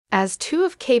as two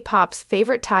of K-pop's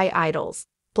favorite Thai idols,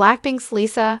 BLACKPINK's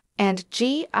Lalisa and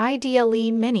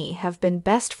I-DLE Minnie, have been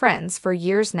best friends for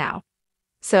years now.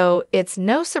 So it's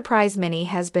no surprise Minnie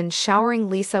has been showering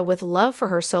Lalisa with love for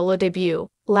her solo debut,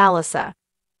 Lalisa.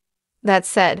 That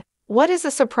said, what is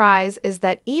a surprise is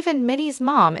that even Minnie's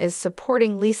mom is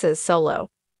supporting Lalisa's solo.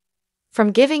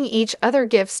 From giving each other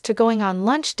gifts to going on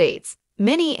lunch dates,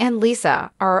 Minnie and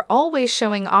Lalisa are always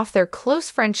showing off their close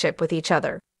friendship with each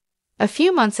other. A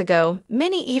few months ago,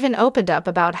 Minnie even opened up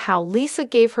about how Lalisa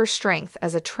gave her strength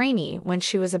as a trainee when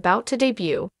she was about to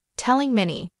debut, telling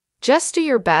Minnie, "Just do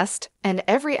your best and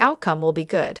every outcome will be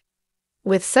good."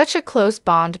 With such a close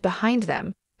bond behind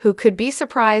them, who could be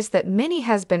surprised that Minnie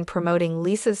has been promoting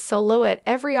Lalisa's solo at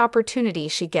every opportunity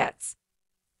she gets.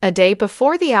 A day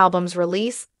before the album's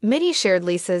release, Minnie shared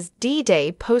Lalisa's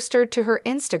D-Day poster to her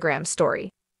Instagram story.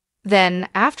 Then,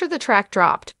 after the track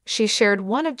dropped, she shared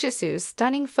one of Jisoo's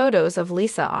stunning photos of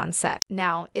Lalisa on set.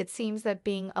 Now, it seems that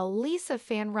being a Lalisa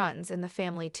fan runs in the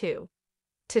family too.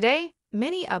 Today,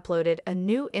 Minnie uploaded a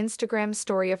new Instagram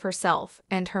story of herself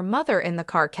and her mother in the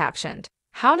car captioned,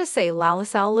 "How to say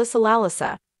Lalisa Lalisa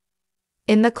Lalisa."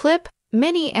 In the clip,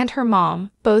 Minnie and her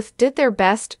mom both did their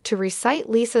best to recite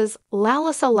Lisa's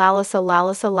Lalisa Lalisa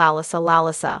Lalisa Lalisa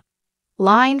Lalisa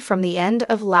line from the end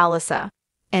of Lalisa,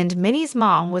 and Minnie's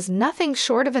mom was nothing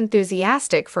short of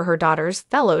enthusiastic for her daughter's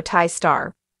fellow Thai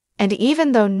star. And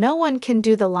even though no one can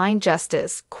do the line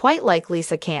justice quite like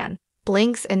Lalisa can,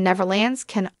 Blinks and Neverlands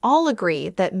can all agree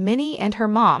that Minnie and her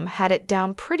mom had it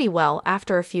down pretty well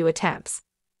after a few attempts.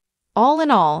 All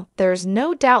in all, there's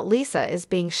no doubt Lalisa is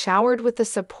being showered with the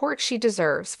support she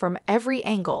deserves from every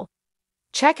angle.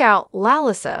 Check out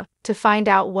Lalisa to find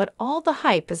out what all the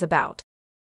hype is about.